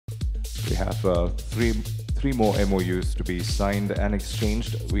have three more MOUs to be signed and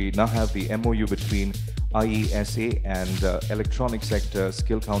exchanged. We now have the MOU between IESA and Electronic Sector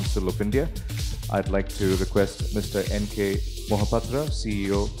Skill Council of India. I'd like to request Mr. N.K. Mohapatra,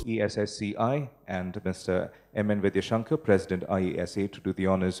 CEO ESSCI, and Mr. M.N. Vidyashankar, President IESA, to do the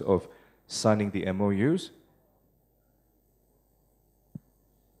honors of signing the MOUs.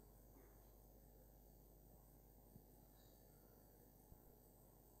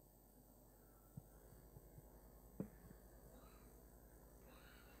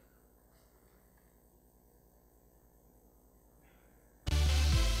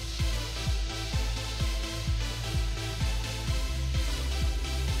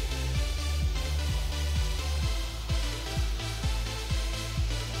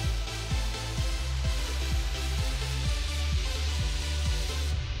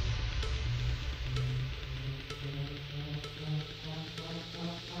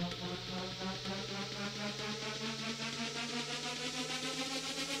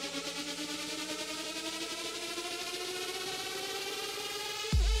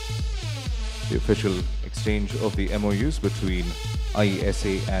 The official exchange of the MOUs between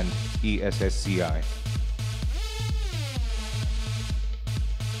IESA and ESSCI.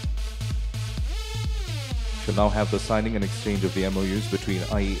 Shall now have the signing and exchange of the MOUs between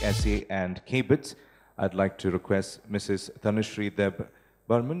IESA and KBITS. I'd like to request Mrs. Tanushree Deb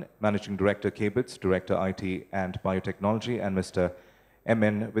Burman, Managing Director KBITS, Director IT and Biotechnology, and Mr.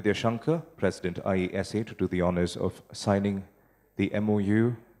 M.N. Vidyashankar, President IESA, to do the honors of signing the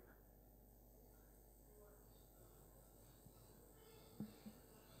MOU.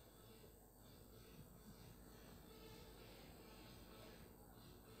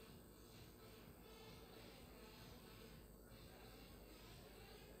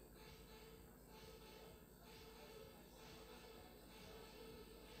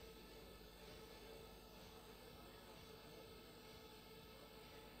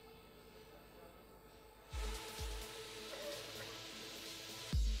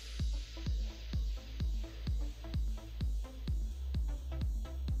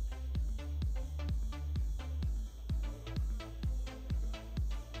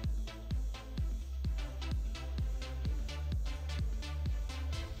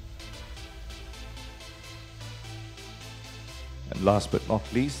 And last but not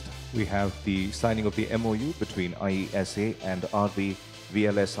least, we have the signing of the MOU between IESA and RV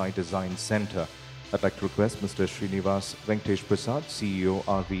VLSI Design Center. I'd like to request Mr. Srinivas Venkatesh Prasad, CEO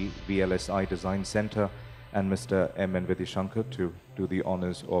RV VLSI Design Center, and Mr. M.N. Vidyashankar to do the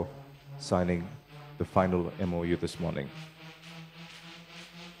honors of signing the final MOU this morning.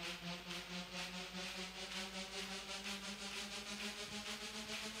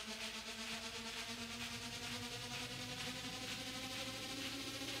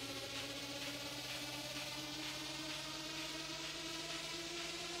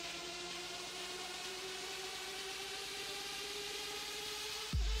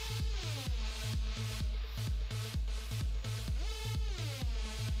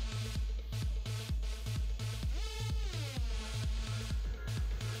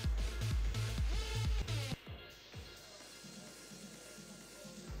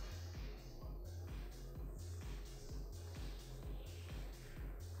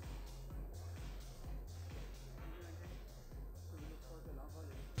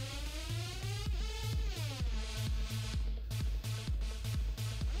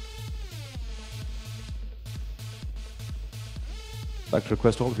 I'd like to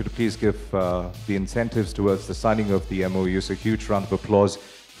request all of you to please give the incentives towards the signing of the MOUs a huge round of applause.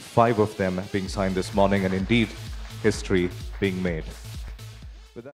 5 of them being signed this morning, and indeed history being made.